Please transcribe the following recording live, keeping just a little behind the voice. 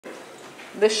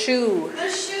The shoe. The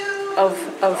shoe. Of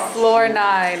floor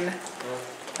 9.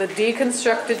 The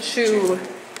deconstructed shoe.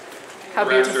 How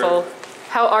beautiful.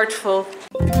 How artful.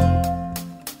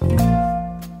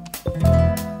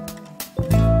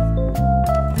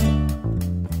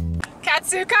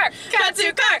 Katsucon!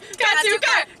 Katsucon!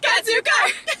 Katsucon!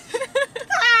 Katsucon!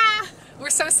 We're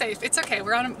so safe. It's okay.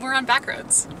 We're on back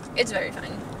roads. It's very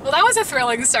fun. Well, that was a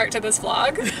thrilling start to this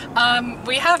vlog.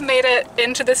 We have made it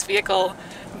into this vehicle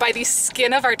by the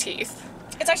skin of our teeth.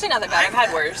 It's actually not that bad. I've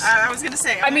had worse. I was gonna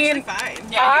say, I'm actually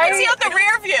fine. Yeah, you can see out the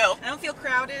rear view. I don't feel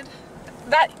crowded.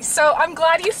 So I'm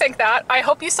glad you think that. I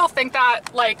hope you still think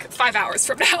that like 5 hours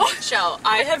from now. Shell,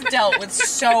 I have dealt with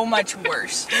so much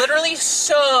worse. Literally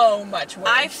so much worse.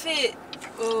 I fit,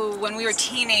 when we were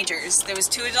teenagers, there was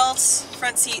 2 adults,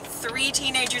 front seat, 3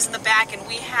 teenagers in the back, and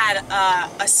we had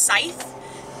a scythe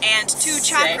and 2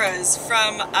 chakras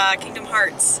from Kingdom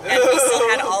Hearts, and we still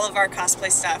had all of our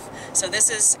cosplay stuff. So this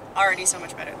is already so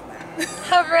much better than that.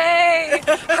 Hooray!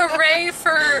 Hooray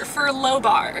for low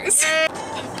bars.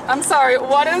 I'm sorry,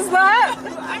 what is that?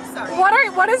 I'm sorry.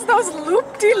 What is those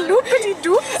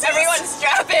loop-de-loopity-doops? Everyone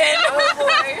strap in! Oh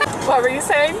boy. What were you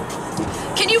saying?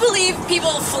 Can you believe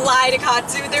people fly to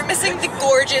Katsu? They're missing the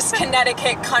gorgeous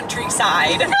Connecticut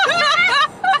countryside.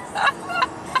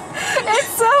 It's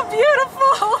so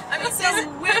beautiful! I mean, so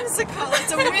whimsical.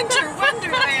 It's a winter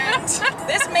wonderland.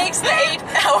 This makes the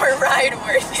 8-hour ride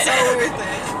worth it. So worth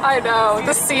it. I know,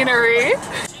 the scenery.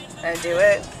 I do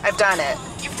it. I've done it.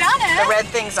 You've done it! The red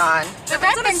thing's on. The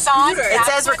red thing's on. It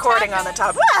says recording on the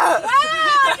top. Wow,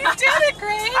 you did it,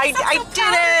 Grace! I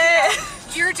did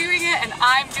it! You're doing it, and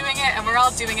I'm doing it, and we're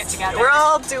all doing it together. We're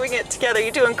all doing it together.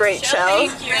 You're doing great, Shell.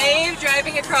 Thank you. Brave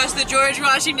driving across the George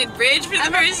Washington Bridge for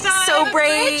the first time. So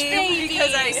brave.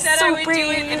 Because I said So I would brave.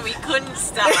 do it, and we couldn't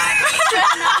stop.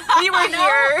 We were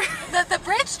here. The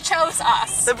bridge chose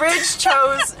us. The bridge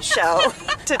chose Shell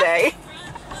today.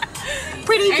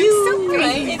 Pretty I'm view. so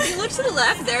brave. If you look to the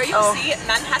left, there you'll see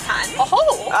Manhattan.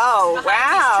 Oh! Oh,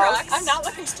 wow. Trucks. I'm not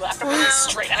looking to the left, I'm looking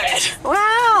straight ahead.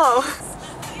 Wow.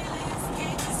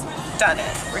 Done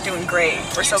it. We're doing great.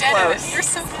 We're so close. You're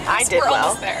so close. I did We're well.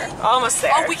 almost there. Almost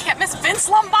there. Oh, we can't miss Vince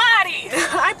Lombardi!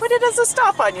 I put it as a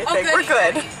stop on your thing. We're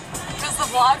good. Does the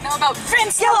vlog know about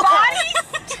Vince Yellow Lombardi?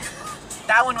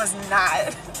 That one was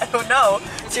not. I don't know.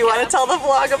 Do you want to tell the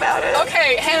vlog about it?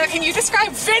 Okay, Hannah, can you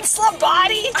describe Vince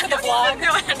Lombardi to the vlog?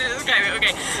 No, I had to describe it.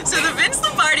 Okay, so the Vince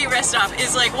Lombardi rest stop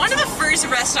is like one of the first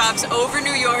rest stops over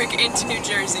New York into New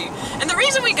Jersey. And the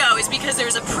reason we go is because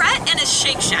there's a Pret and a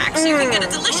Shake Shack, so you can get a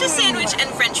delicious sandwich and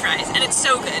french fries, and it's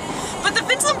so good. But the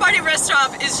Vince Lombardi rest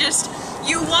stop is just,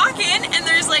 you walk in and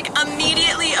there's like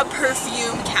immediately a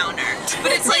perfume counter.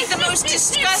 But it's like the most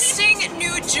disgusting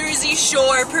New Jersey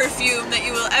Shore perfume that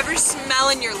you will ever smell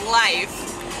in your life.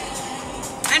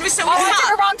 And so we I took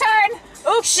a wrong turn!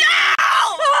 Oops. Shell!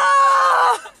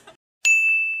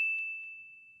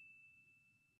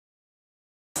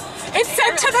 It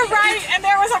said to the right, and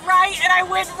there was a right, and I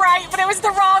went right, but it was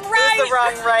the wrong right! It was the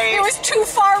wrong right. It was too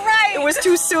far right! It was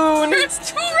too soon. It's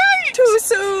too right! Too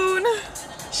soon.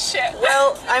 Shit.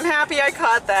 Well, I'm happy I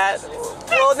caught that.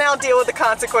 We'll now deal with the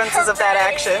consequences of that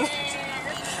action.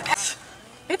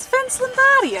 It's Vince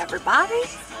Lombardi, everybody.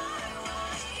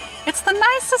 It's the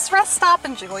nicest rest stop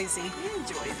in Jersey.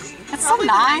 It's so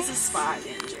nice. The nicest spot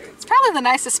in Jersey. It's probably the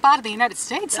nicest spot in the United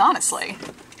States, honestly.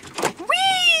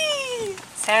 Whee!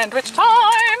 Sandwich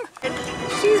time!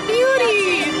 She's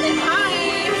Beauty!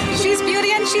 Hi! She's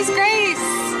Beauty and she's Grace!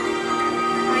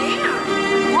 I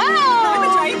am. Wow! I'm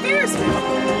a giant Ferris wheel.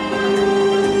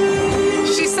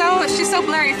 She's so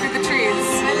blurry through the trees.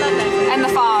 I love that. And the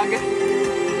fog.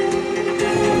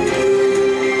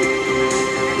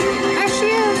 There she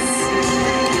is.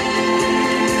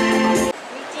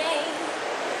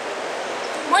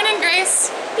 Morning,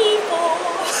 Grace. People,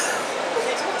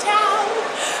 little town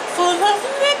full of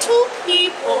little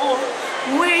people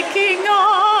Waking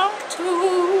up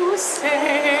to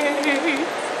say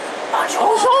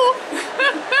bonjour.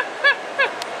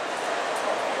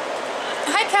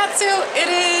 Hi, Katsu. It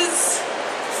is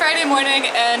Friday morning,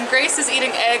 and Grace is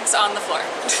eating eggs on the floor.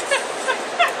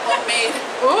 Homemade,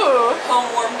 Ooh.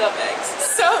 home warmed up eggs.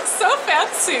 So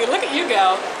fancy. Look at you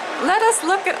go. Let us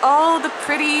look at all the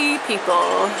pretty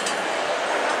people.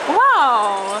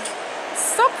 Wow.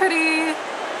 So pretty.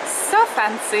 So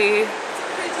fancy.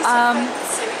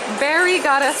 Barry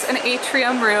got us an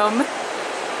atrium room.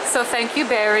 So thank you,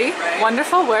 Barry. Right.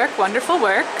 Wonderful work, wonderful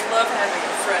work. I love having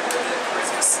a friend with a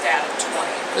charisma stat of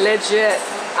 20. Legit.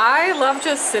 I love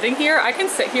just sitting here. I can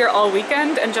sit here all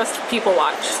weekend and just people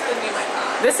watch. This could be my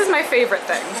mom. This is my favorite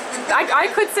thing. I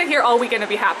could sit here all weekend and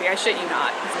be happy. I shit you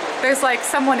not. There's like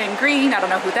someone in green, I don't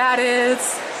know who that is.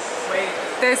 Wait.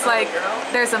 There's like,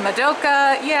 there's a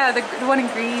Madoka, yeah, the one in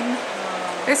green.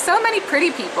 There's so many pretty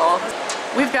people.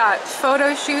 We've got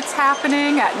photo shoots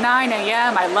happening at 9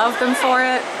 a.m. I love them for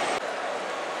it.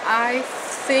 I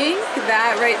think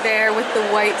that right there with the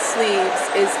white sleeves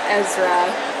is Ezra.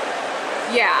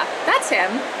 Yeah, that's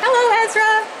him. Hello,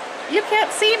 Ezra. You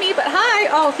can't see me, but hi.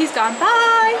 Oh, he's gone.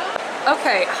 Bye.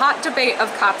 Okay, hot debate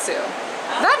of Katsu.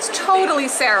 That's totally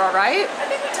Sarah, right? I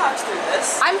think we talked through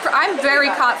this. I'm very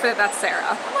confident that's Sarah.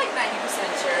 I'm like 90%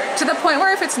 sure. To the point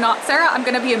where if it's not Sarah, I'm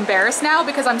gonna be embarrassed now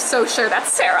because I'm so sure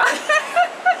that's Sarah.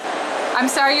 I'm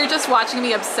sorry you're just watching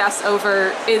me obsess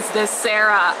over, is this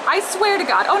Sarah? I swear to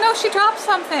God. Oh no, she dropped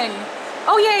something.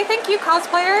 Oh yay, thank you,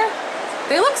 cosplayer.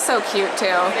 They look so cute too.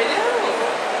 They do.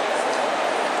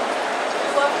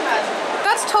 Love magic.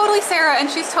 That's totally Sarah, and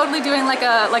she's totally doing like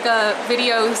a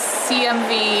video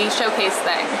CMV showcase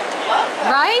thing. Love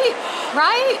that. Right?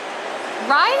 Right?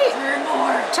 Right? Turn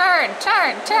more. Turn,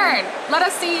 turn, turn. Let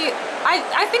us see.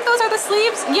 I think those are the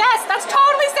sleeves. Yes, that's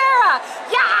totally Sarah.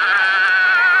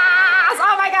 Yes!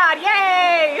 Oh my God,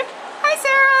 yay! Hi,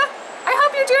 Sarah. I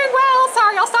hope you're doing well.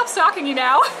 Sorry, I'll stop stalking you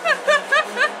now.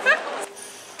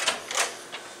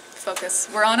 Focus.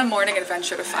 We're on a morning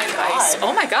adventure to find ice.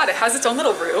 Oh my God, it has its own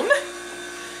little room.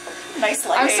 Nice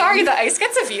lighting. I'm sorry, the ice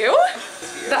gets a view?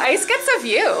 The ice gets a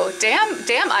view.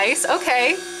 Damn ice,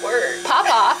 okay. Word. Pop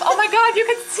off. Oh my God, you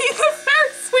can see the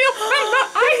Ferris wheel from the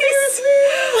ice.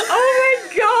 Oh my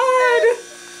God.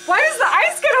 Why does the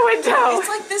ice get a window? It's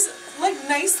like this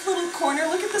nice little corner.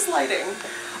 Look at this lighting.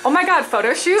 Oh my God,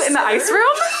 photo shoot in the ice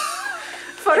room?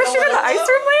 Photo shoot in the ice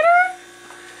room later?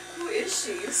 Who is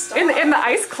she? Stop. In the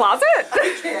ice closet?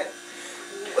 I can't.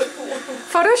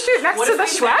 Photo shoot next to the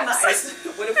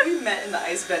Schweppes? What if we met in the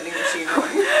ice vending machine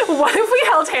room? What if we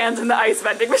held hands in the ice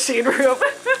vending machine room?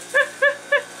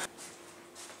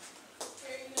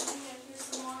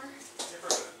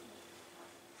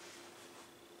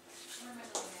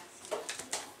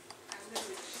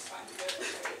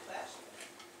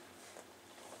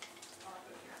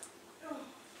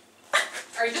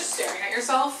 Are you just staring at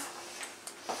yourself?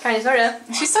 Kinda, sorta.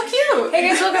 She's so cute. Hey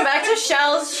guys, welcome back to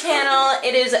Shell's channel.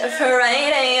 It is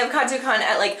Friday of Katsucon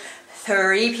at like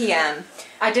 3 p.m.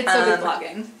 I did so good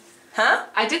vlogging. Huh?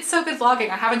 I did so good vlogging.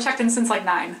 I haven't checked in since like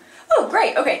 9. Oh,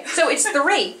 great. Okay, so it's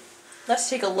 3. Let's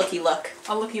take a looky look.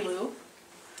 A looky-loo.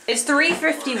 It's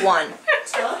 3:51.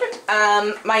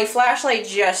 My flashlight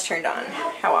just turned on.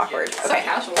 How awkward. So Okay.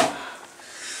 casual.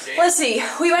 Let's see.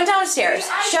 We went downstairs.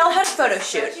 Shell had a photo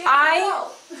shoot. I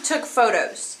took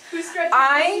photos.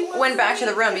 I went back to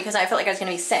the room because I felt like I was going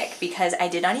to be sick because I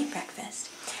did not eat breakfast.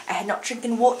 I had not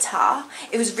drinking water.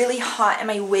 It was really hot and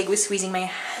my wig was squeezing my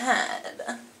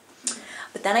head.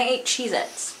 But then I ate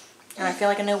Cheez-Its and I feel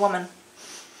like a new woman.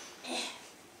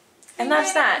 And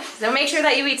that's that. So make sure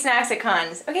that you eat snacks at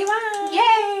cons. Okay, bye.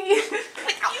 Yay!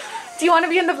 Do you want to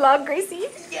be in the vlog, Gracie?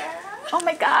 Yeah. Oh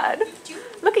my God.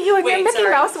 Look at you in your Mickey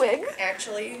Mouse wig.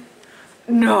 Actually.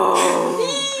 No.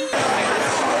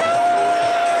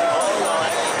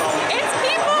 It's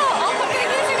people! I'll put their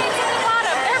usernames at the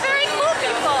bottom. They're very cool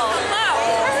people. Hello.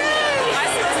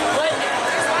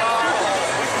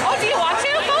 Oh, do you want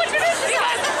to? Go introduce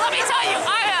yourself. Let me tell you,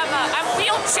 I'm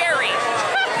wheelchairy.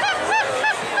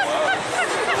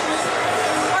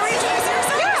 Are we introducing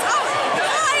ourselves? Yeah. Oh,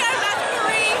 hi, I'm Beth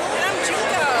and I'm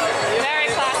Juko. Very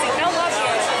classy. They'll love you.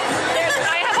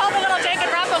 I have all the little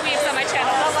Danganronpa weebs on my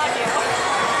channel. They'll love you.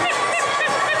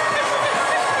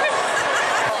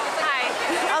 Hi.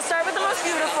 I'll start with the most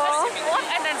beautiful.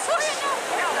 And then swoosh.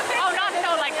 Oh,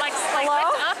 no, like lift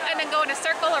up and then go in a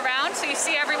circle around so you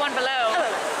see everyone below. You're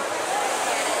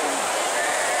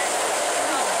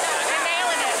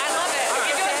nailing it. I love it.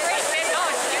 You're doing great, babe. Oh,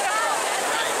 it's beautiful.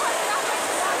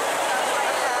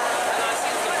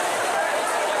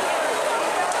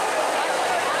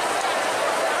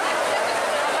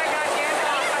 Oh my God,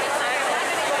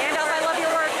 Gandalf, I love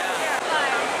your work.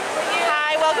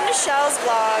 Hi, welcome to Shell's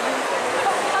vlog.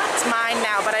 It's mine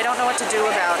now, but I don't know what to do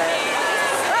about it.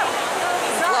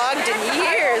 Vlogged in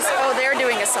years. Oh, they're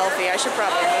doing a selfie. I should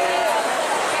probably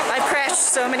move. I've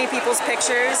crashed so many people's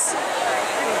pictures.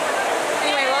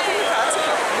 Anyway, welcome to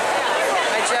Katsucon.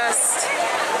 It's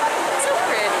so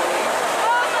pretty.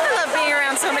 I love being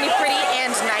around so many pretty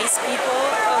and nice people.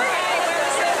 Oh,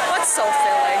 what's so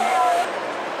filling?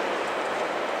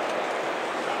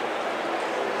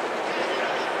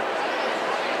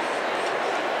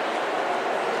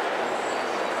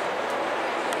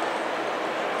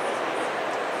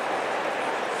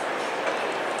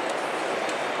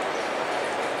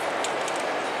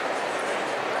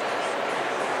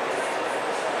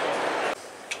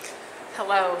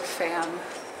 Hello, fam.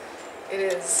 It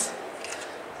is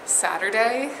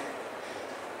Saturday,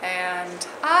 and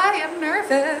I am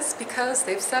nervous because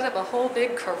they've set up a whole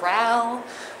big corral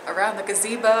around the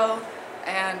gazebo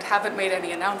and haven't made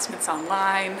any announcements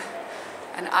online,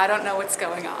 and I don't know what's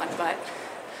going on, but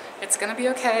it's gonna be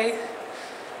okay.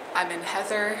 I'm in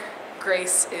Heather.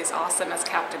 Grace is awesome as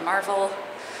Captain Marvel,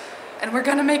 and we're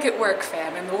gonna make it work,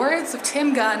 fam. In the words of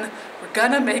Tim Gunn, we're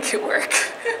gonna make it work.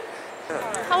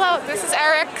 Hello, this is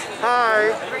Eric.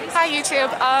 Hi. Hi,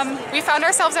 YouTube. We found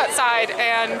ourselves outside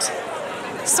and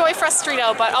soy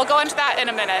frustrito, but I'll go into that in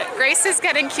a minute. Grace is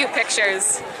getting cute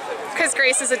pictures because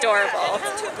Grace is adorable.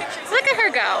 Look at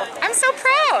her go. I'm so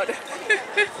proud.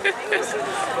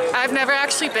 I've never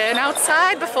actually been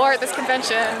outside before at this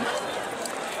convention.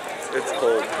 It's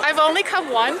cold. I've only come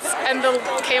once, and the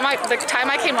time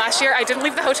I came last year, I didn't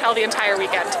leave the hotel the entire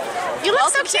weekend. You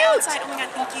look so cute! Outside. Oh my god,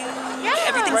 thank you. Yeah.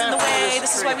 Everything's in the way.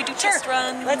 This is why we do test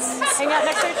runs. Let's hang out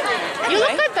next to the tree. You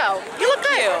look good though. You look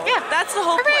good. Yeah. That's the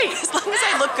whole Hooray. point. As long as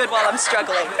I look good while I'm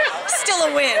struggling. Still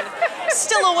a win.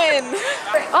 Still a win.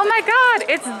 Oh my god,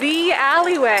 it's the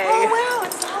alleyway. Oh wow,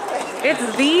 it's the hallway.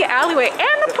 It's the alleyway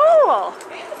and the pool.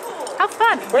 How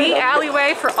fun. The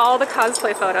alleyway for all the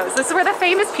cosplay photos. This is where the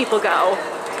famous people go.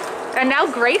 And now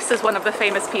Grace is one of the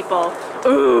famous people.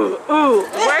 Ooh, ooh,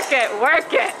 work it,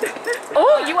 work it.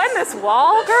 Oh, you and this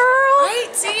wall, girl. Right?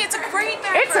 See, it's a great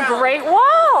background. It's a great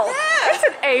wall. Yeah. It's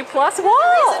an A+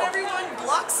 wall. Everyone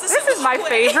blocks This is my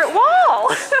favorite wall.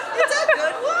 It's a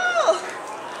good wall.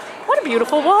 What a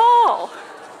beautiful wall.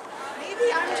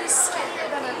 Maybe I'm just skinnier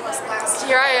than I was last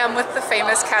Here I am with the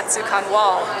famous Katsucon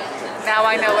wall. Now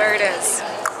I know where it is.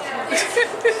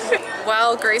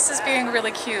 Well, Grace is being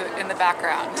really cute in the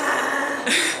background.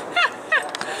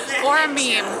 Or a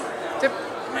meme.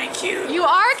 Am I cute? You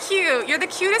are cute. You're the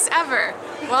cutest ever.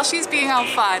 While she's being all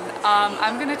fun,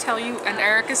 I'm gonna tell you, and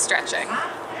Eric is stretching.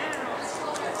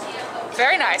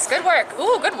 Very nice, good work.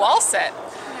 Ooh, good wall sit.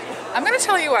 I'm gonna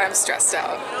tell you why I'm stressed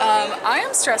out. I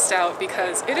am stressed out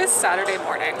because it is Saturday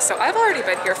morning, so I've already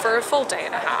been here for a full day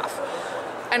and a half.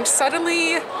 And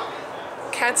suddenly,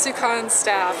 Katsucon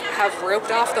staff have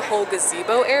roped off the whole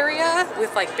gazebo area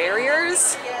with like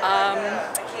barriers.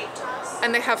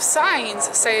 And they have signs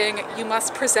saying you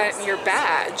must present your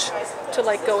badge to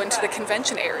like go into the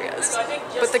convention areas.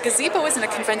 But the gazebo isn't a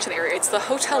convention area, it's the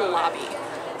hotel lobby.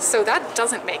 So that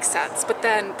doesn't make sense. But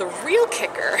then the real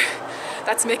kicker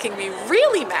that's making me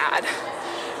really mad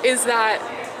is that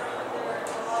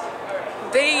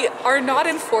they are not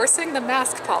enforcing the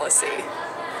mask policy.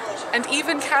 And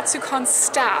even Katsucon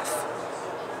staff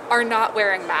are not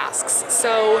wearing masks.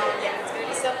 So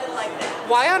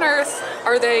why on earth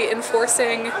are they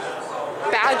enforcing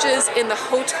badges in the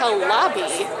hotel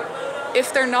lobby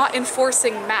if they're not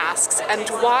enforcing masks? And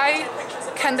why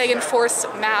can they enforce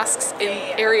masks in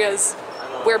areas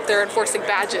where they're enforcing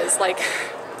badges? Like,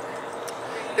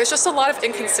 there's just a lot of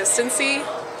inconsistency,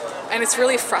 and it's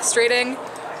really frustrating.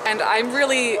 And I'm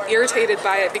really irritated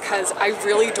by it because I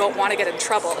really don't want to get in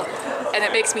trouble. And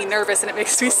it makes me nervous and it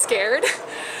makes me scared.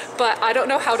 But I don't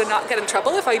know how to not get in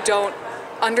trouble if I don't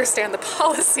understand the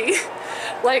policy.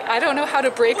 Like, I don't know how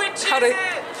to break, What is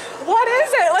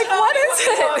it? Like, what is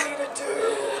it?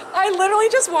 I literally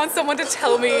just want someone to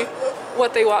tell me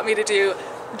what they want me to do.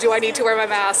 Do I need to wear my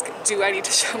mask? Do I need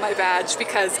to show my badge?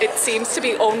 Because it seems to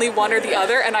be only one or the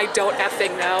other and I don't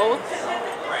effing know.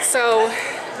 So,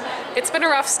 it's been a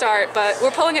rough start, but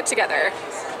we're pulling it together.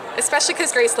 Especially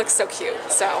because Grace looks so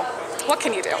cute, so what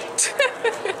can you do?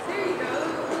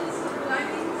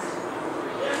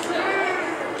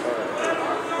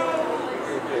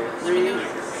 3,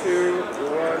 2,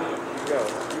 1, go.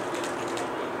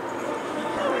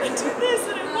 Into this,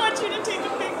 and I want you to take a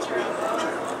picture of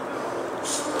it.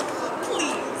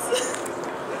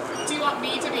 Please. Do you want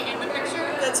me to be in the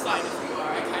picture? That's fine if you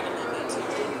are. I kind of love that too.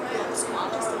 Come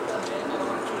on, just look at it. I don't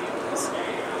want you to do this.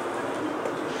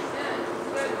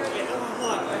 Yeah,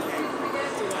 hold on. Okay.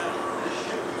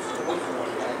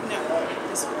 No,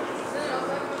 this one.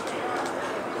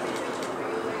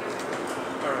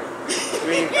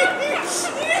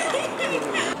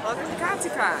 Welcome to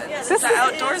Katsucon. This is the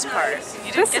outdoors part.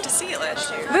 You didn't get to see it last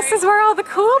year. This is where all the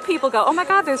cool people go. Oh my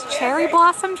god, there's cherry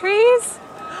blossom trees.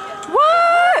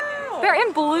 What? They're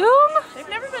in bloom? They've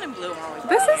never been in bloom all week.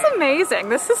 This is amazing.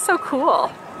 This is so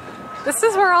cool. This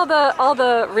is where all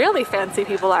the really fancy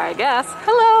people are, I guess.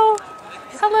 Hello.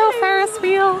 Hello, Ferris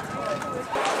wheel.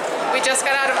 We just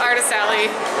got out of Artist Alley,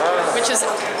 which is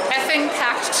effing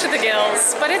packed to the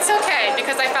gills, but it's okay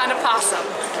because I found a possum.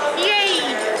 Yay!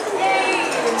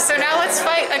 Yay! So now let's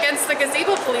fight against the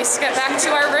gazebo police to get back to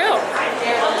our room.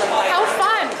 How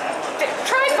fun!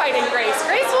 Try fighting Grace.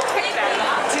 Grace will kick them.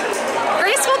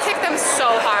 Grace will kick them so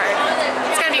hard.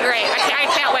 It's gonna be great. I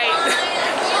can't wait.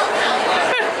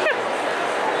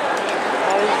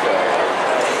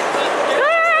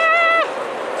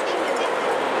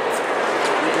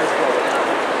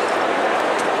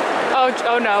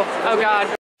 Oh no. Oh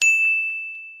god.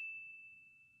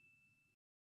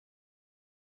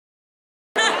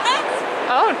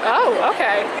 Oh,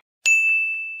 okay.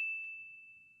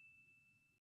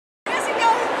 Thank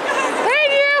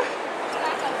you!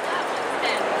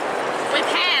 With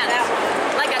hands,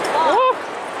 like a claw. Ooh.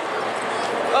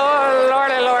 Oh,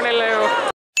 lordy, lordy, loo.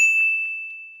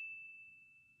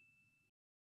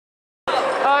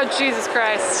 Oh, Jesus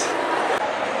Christ.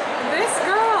 This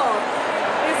girl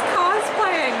is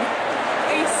cosplaying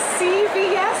a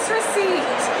CVS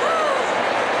receipt.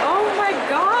 Oh my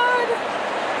god.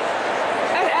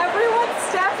 And everyone's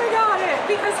stepping on it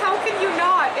because how can you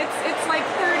not? It's like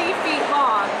 30 feet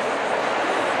long.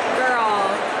 Girl.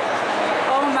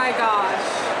 Oh my gosh.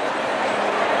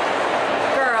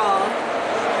 Girl.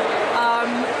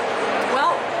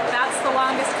 Well, that's the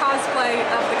longest cosplay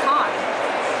of the con.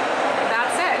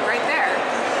 That's it, right there.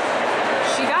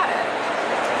 She got it.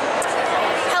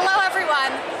 Hello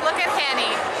everyone, look at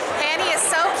Hanny. Hanny is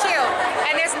so cute,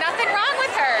 and there's nothing wrong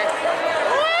with her.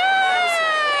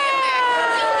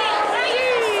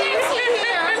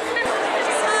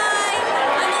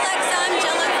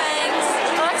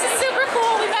 Alexa's super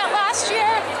cool. We met last year.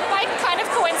 By kind of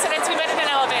coincidence, we met in an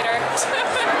elevator.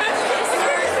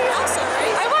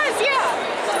 I was, yeah.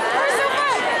 We're so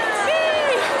fun.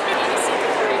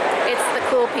 It's the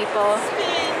cool people.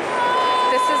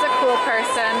 This is a cool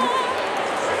person.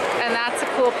 And that's a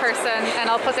cool person. And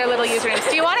I'll put their little usernames.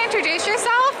 Do you want to introduce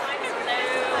yourself?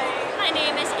 Hello, my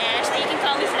name is Ashley. You can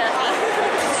call me Fluffy.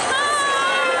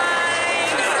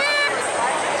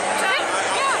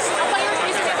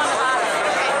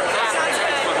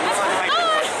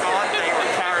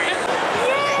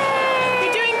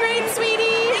 You're doing great,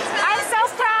 sweetie. I'm so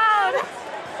proud.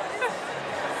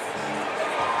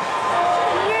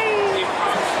 Yay.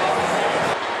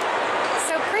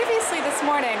 So previously this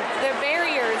morning, the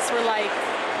barriers were like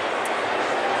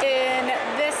in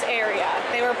this area.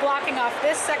 They were blocking off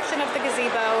this section of the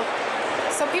gazebo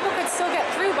so people could still get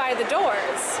through by the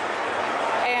doors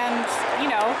and, you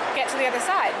know, get to the other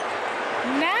side.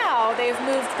 Now they've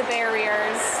moved the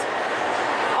barriers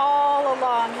all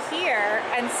along here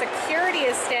and security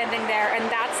is standing there and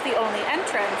that's the only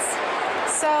entrance.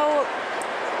 So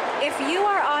if you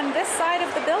are on this side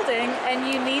of the building and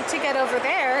you need to get over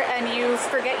there and you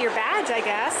forget your badge, I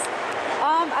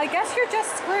guess you're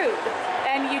just screwed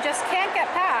and you just can't get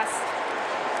past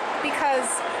because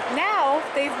now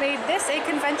they've made this a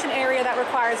convention area that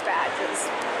requires badges,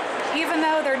 even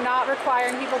though they're not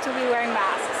requiring people to be wearing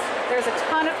masks. There's a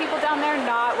ton of people down there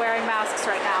not wearing masks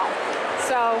right now.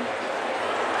 So,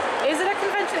 is it a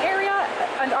convention area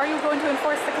and are you going to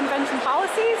enforce the convention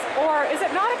policies, or is it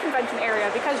not a convention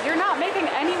area because you're not making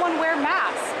anyone wear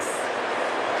masks?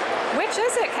 Which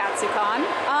is it, Katsucon?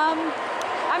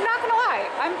 I'm not gonna lie,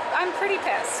 I'm pretty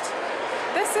pissed.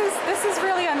 This is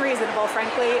really unreasonable,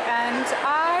 frankly, and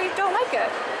I don't like it.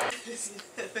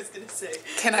 I was gonna say.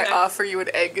 Can I offer you an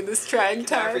egg in this trying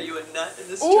Can I offer time? you a nut in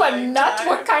this Ooh, a trying nut? time?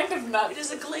 What kind of nut? It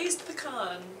is a glazed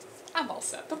pecan. I'm all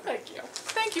set, but thank you.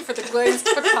 Thank you for the glazed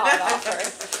pecan offer.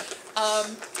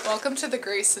 Welcome to the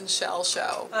Grace and Shell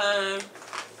show. I'm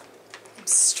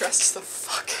stressed the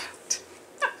fuck out.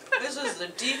 This is the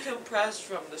decompress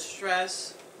from the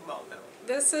stress moment.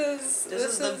 This is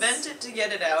the vent it to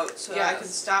get it out so I can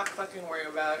stop fucking worrying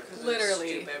about it because it's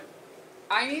stupid.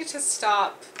 I need to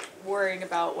stop worrying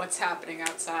about what's happening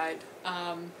outside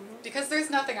because there's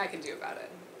nothing I can do about it.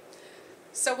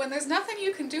 So when there's nothing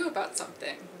you can do about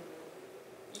something,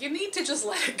 you need to just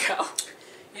let it go.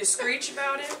 You screech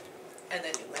about it, and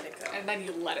then you let it go. And then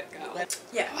you let it go.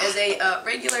 As a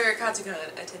regular Katsucon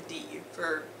attendee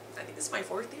for, I think this is my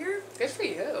 4th year. Good for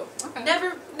you. Okay.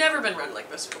 Never been run like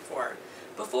this before.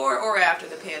 Before or after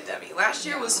the pandemic. Last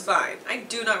year was fine. I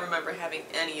do not remember having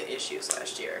any issues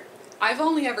last year. I've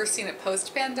only ever seen it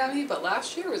post-pandemic, but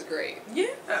last year was great.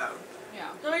 Yeah.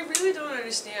 Yeah. No, I really don't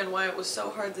understand why it was so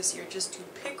hard this year just to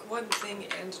pick one thing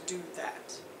and do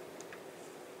that.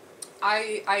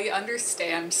 I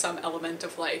understand some element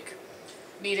of like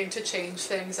needing to change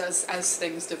things as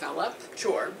things develop.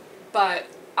 Sure. But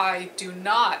I do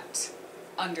not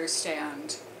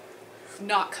understand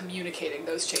not communicating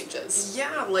those changes.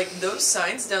 Yeah, like those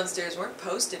signs downstairs weren't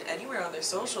posted anywhere on their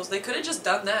socials. They could have just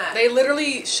done that. They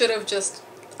literally should have just,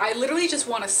 I literally just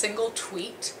want a single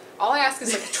tweet All I ask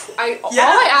is like, all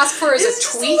I ask for is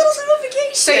a tweet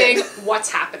saying what's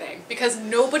happening, because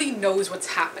nobody knows what's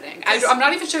happening. I'm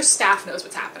not even sure staff knows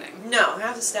what's happening. No,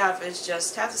 half the staff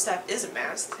isn't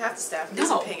masked, half the staff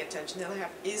isn't paying attention, the other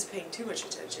half is paying too much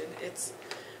attention. It's...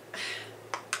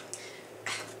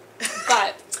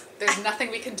 But there's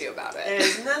nothing we can do about it.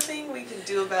 There's nothing we can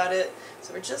do about it,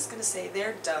 so we're just gonna say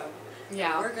they're dumb.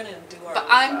 Yeah. We're gonna do our But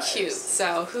I'm cute,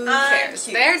 so who cares?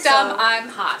 Cute, They're dumb, I'm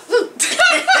hot.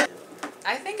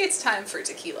 I think it's time for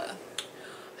tequila.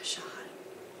 A shot.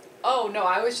 Oh no,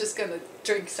 I was just gonna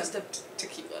drink some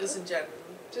tequila. Just in general.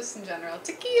 Just in general.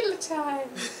 Tequila time.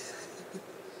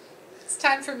 It's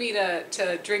time for me to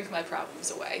drink my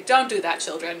problems away. Don't do that,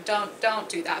 children. Don't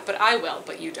do that. But I will,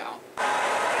 but you don't.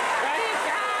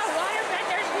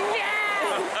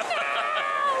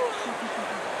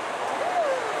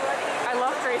 I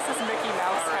love Grace's Mickey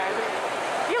Mouse head.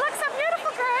 You look so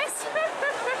beautiful, Grace!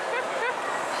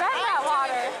 Bend that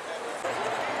water.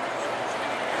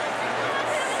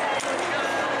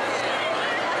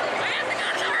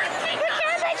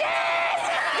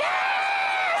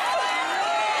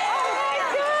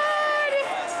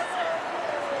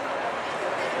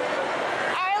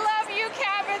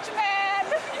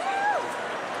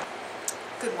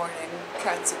 Good morning,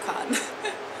 Katsucon.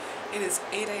 It is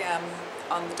 8 a.m.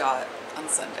 on the dot on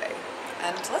Sunday,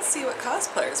 and let's see what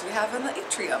cosplayers we have in the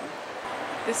atrium.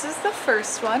 This is the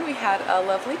first one. We had a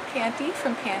lovely Panty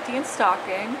from Panty and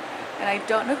Stocking, and I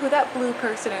don't know who that blue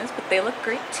person is, but they look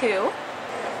great too.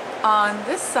 On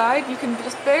this side, you can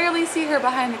just barely see her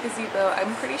behind the gazebo.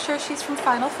 I'm pretty sure she's from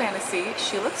Final Fantasy.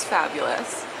 She looks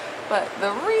fabulous. But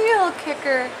the real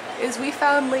kicker is we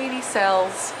found Lady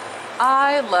Cells.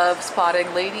 I love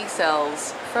spotting Lady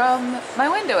Cells from my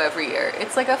window every year.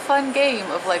 It's like a fun game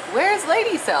of like, where's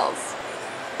Lady Cells?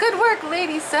 Good work,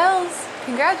 Lady Cells!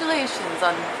 Congratulations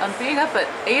on being up at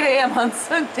 8 a.m. on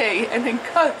Sunday and in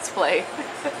cosplay.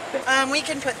 We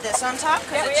can put this on top,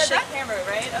 because it's the camera,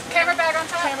 right? Camera bag on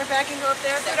top. Camera bag can go up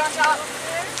there. Food on top.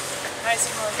 Nice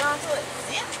and horizontal.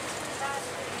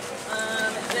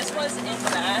 This was in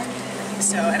that. I think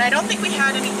so. And I don't think we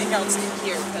had anything else in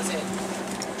here because it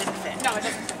didn't fit. No, it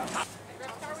doesn't fit on top.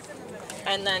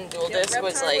 And then dual disc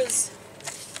was like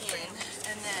in.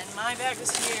 And then my bag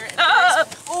was here. And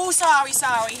oh,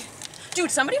 sorry. Dude,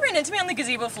 somebody ran into me on the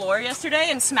gazebo floor yesterday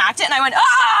and smacked it, and I went,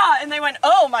 ah! And they went,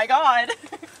 oh my god.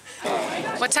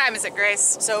 What time is it,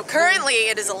 Grace? So currently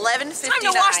it is 11:59. It's time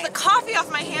to wash the coffee off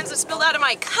my hands that spilled out of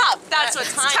my cup. That's what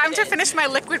time It's time it to is. finish my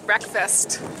liquid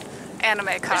breakfast.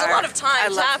 Anime car. There's a lot of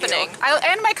times happening.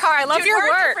 Anime car, I love Dude, your we're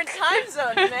work. in different time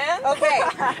zones, man. Okay.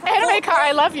 Anime car,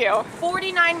 I love you.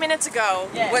 49 minutes ago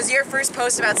was your first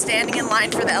post about standing in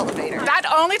line for the elevator.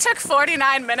 That only took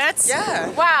 49 minutes? Yeah.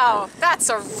 Wow, that's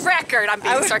a record. I'm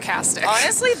being sarcastic.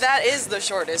 Honestly, that is the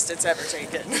shortest it's ever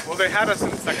taken. Well, they had us in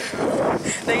the second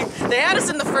half. They had us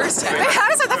in the first half. They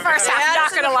had us in the first half,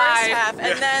 not gonna lie.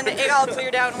 And then it all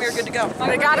cleared out and we were good to go.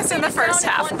 They got us in the first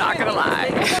half, not gonna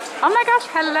lie. Oh my gosh,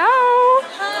 hello.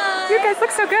 Hi. You guys look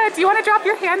so good. Do you want to drop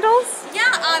your handles? Yeah,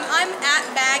 I'm at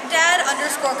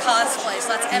Baghdad_cosplay,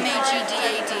 so that's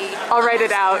MAGDAD. I'll write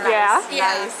it out, yeah.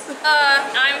 Yeah.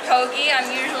 I'm Kogi. I'm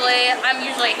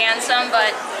usually handsome,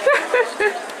 but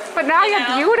But now you're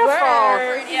beautiful.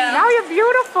 Yeah. Now you're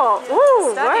beautiful.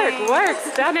 Ooh, work,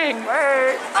 stunning.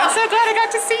 I'm so glad I got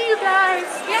to see you guys.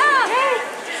 yeah.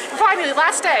 Yay. Finally,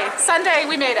 last day, Sunday,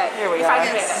 we made it. Here we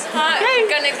finally made it. I'm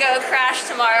gonna go crash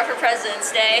tomorrow for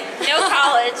President's Day. No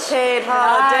college. Paid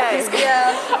holiday.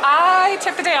 Yeah. I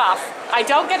took the day off. I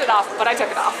don't get it off, but I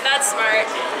took it off. That's smart.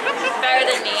 Better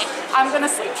than me. I'm gonna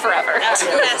sleep forever. Yes.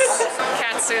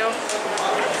 Katsu,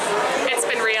 it's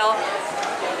been real.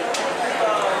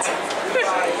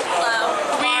 Hello.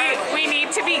 We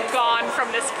need to be gone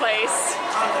from this place.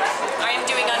 I am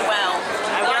doing unwell.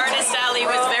 The artist alley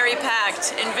was very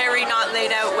packed and very not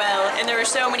laid out well, and there were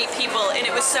so many people, and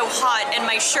it was so hot, and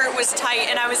my shirt was tight,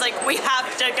 and I was like, we have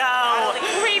to go.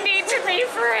 We need to be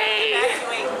free.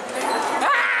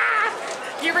 Ah!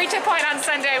 You reach a point on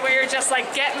Sunday where you're just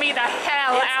like, get me the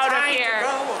hell out of here.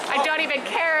 I don't even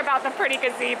care about the pretty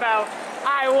gazebo.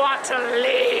 I want to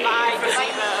leave. Bye,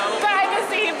 gazebo. Bye,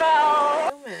 gazebo.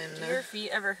 Do your feet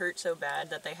ever hurt so bad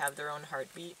that they have their own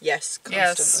heartbeat? Yes,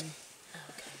 Yes. constantly.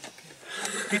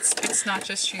 It's not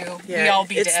just you. Yeah, We all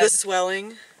be it's dead. the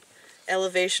swelling.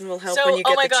 Elevation will help when you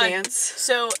get the chance.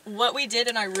 So what we did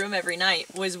in our room every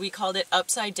night was we called it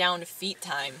upside down feet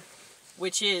time,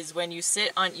 which is when you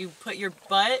sit on, you put your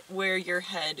butt where your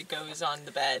head goes on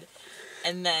the bed.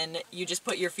 and then you just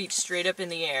put your feet straight up in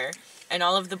the air, and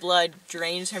all of the blood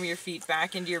drains from your feet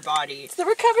back into your body. It's the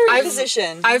recovery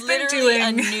position. I've been Literally doing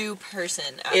a new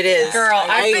person. It is. Girl,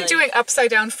 I've been like- doing upside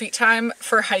down feet time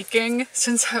for hiking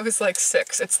since I was like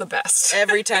 6. It's the best.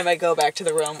 Every time I go back to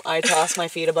the room, I toss my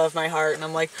feet above my heart and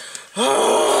I'm like,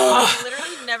 I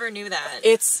literally never knew that.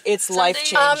 it's life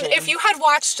changing. If you had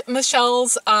watched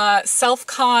Michelle's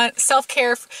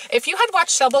self-care, if you had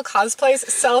watched Shovel Cosplay's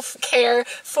self-care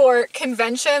for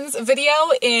conventions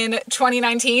video in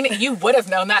 2019, you would have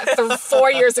known that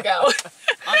 4 years ago.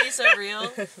 I'll be so real.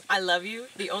 I love you.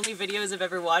 The only videos I've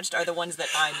ever watched are the ones that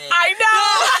I'm in. I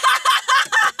know!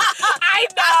 I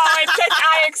know!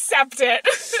 I accept it.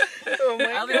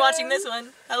 I'll be watching this one.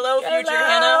 Hello, future Hello.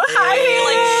 Hannah. Hi.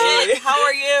 Like shit. How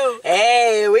are you?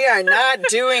 Hey, we are not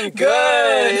doing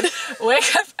good.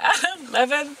 Wake up at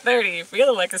 11:30,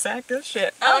 feeling like a sack of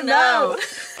shit. Oh no.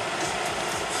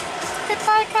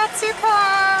 Goodbye,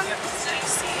 Katsucon.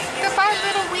 Goodbye,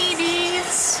 little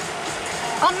weebies.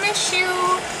 I'll miss you.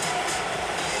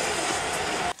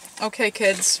 Okay,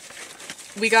 kids.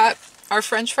 We got our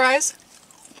French fries.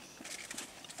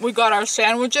 We got our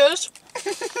sandwiches.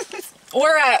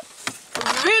 We're at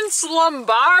Vince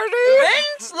Lombardi.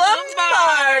 Vince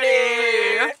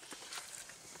Lombardi.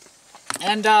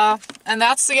 And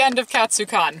that's the end of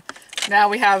Katsucon. Now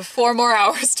we have 4 more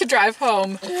hours to drive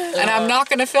home, and I'm not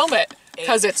gonna film it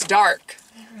because it's dark.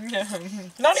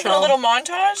 Not even a little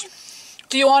montage?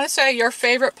 Do you want to say your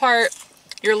favorite part,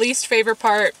 your least favorite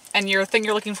part, and your thing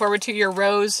you're looking forward to, your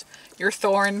rose, your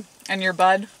thorn, and your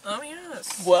bud? Oh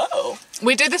yes. Whoa.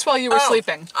 We did this while you were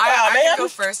sleeping. I man. can go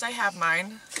first. I have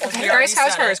mine. Okay, Grace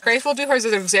has hers. Grace will do hers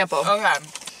as an example. Okay.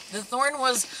 The thorn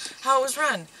was how it was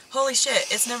run. Holy shit,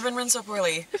 it's never been run so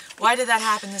poorly. Why did that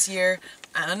happen this year?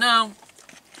 I don't know.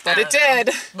 But it did.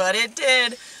 But it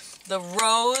did. The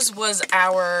rose was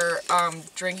our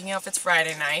drinking outfits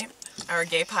Friday night. Our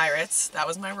gay pirates. That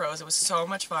was my rose. It was so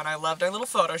much fun. I loved our little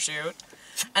photo shoot.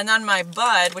 And then my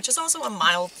bud, which is also a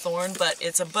mild thorn, but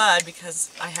it's a bud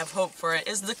because I have hope for it,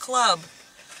 is the club.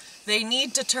 They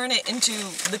need to turn it into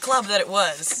the club that it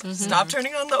was. Stop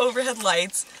turning on the overhead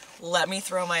lights. Let me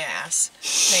throw my ass.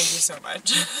 Thank you so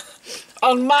much.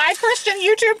 On my Christian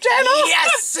YouTube channel?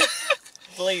 Yes!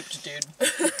 Bleeped, dude.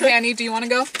 Manny, do you want to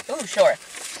go? Oh, sure.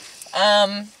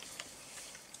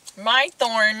 My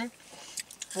thorn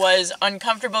was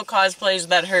uncomfortable cosplays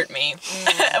that hurt me,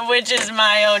 which is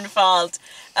my own fault.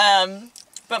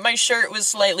 But my shirt was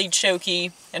slightly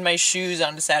choky, and my shoes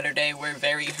on Saturday were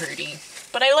very hurty.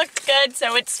 But I looked good,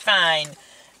 so it's fine.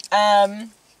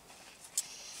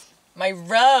 My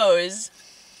rose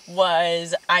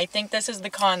was, I think this is the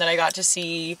con that I got to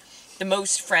see the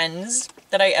most friends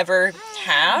that I ever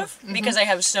have, because I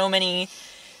have so many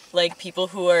like people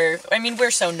who are, I mean,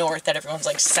 we're so north that everyone's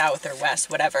like south or west,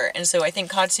 whatever. And so I think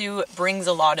Katsu brings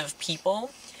a lot of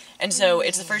people. And so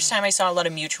it's the first time I saw a lot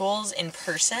of mutuals in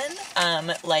person.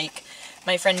 Like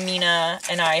my friend Mina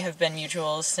and I have been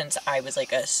mutuals since I was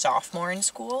like a sophomore in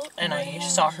school, and I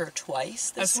saw her twice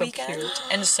this weekend. Cute.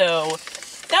 And so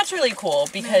that's really cool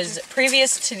because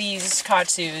previous to these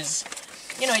Katsus,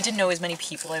 you know, I didn't know as many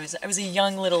people. I was a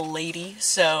young little lady,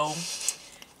 so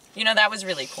you know, that was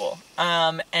really cool.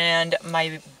 And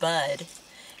my bud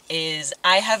is,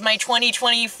 I have my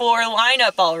 2024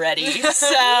 lineup already,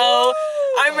 so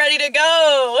I'm ready to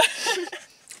go.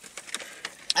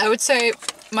 I would say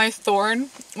my thorn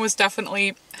was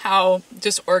definitely how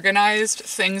disorganized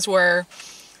things were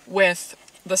with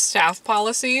the staff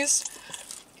policies.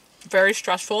 Very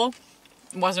stressful.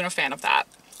 Wasn't a fan of that.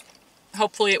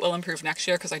 Hopefully it will improve next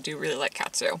year because I do really like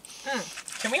Katsu.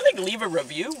 Can we like leave a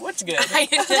review? What's good?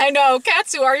 I know.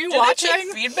 Katsu, are you watching? They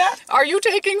take feedback? Are you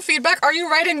taking feedback? Are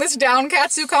you writing this down,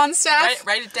 Katsucon staff?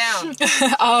 Write it down.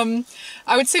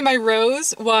 I would say my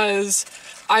rose was,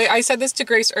 I said this to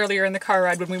Grace earlier in the car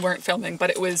ride when we weren't filming, but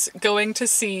it was going to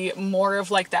see more of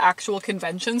like the actual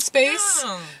convention space.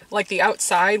 Like the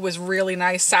outside was really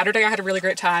nice. Saturday I had a really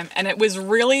great time, and it was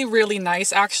really, really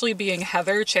nice actually being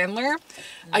Heather Chandler.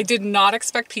 I did not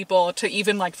expect people to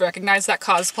even like recognize that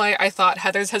cosplay. I thought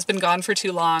Heather's has been gone for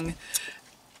too long.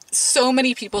 So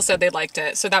many people said they liked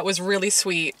it, so that was really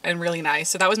sweet and really nice.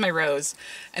 So that was my rose.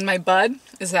 And my bud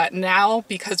is that now,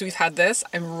 because we've had this,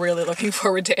 I'm really looking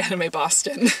forward to Anime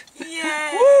Boston.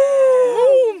 Yay!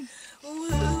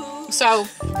 Woo! So,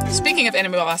 speaking of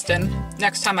Anime Boston,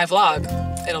 next time I vlog,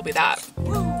 it'll be that.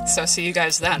 So see you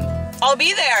guys then. I'll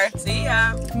be there. See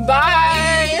ya.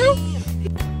 Bye!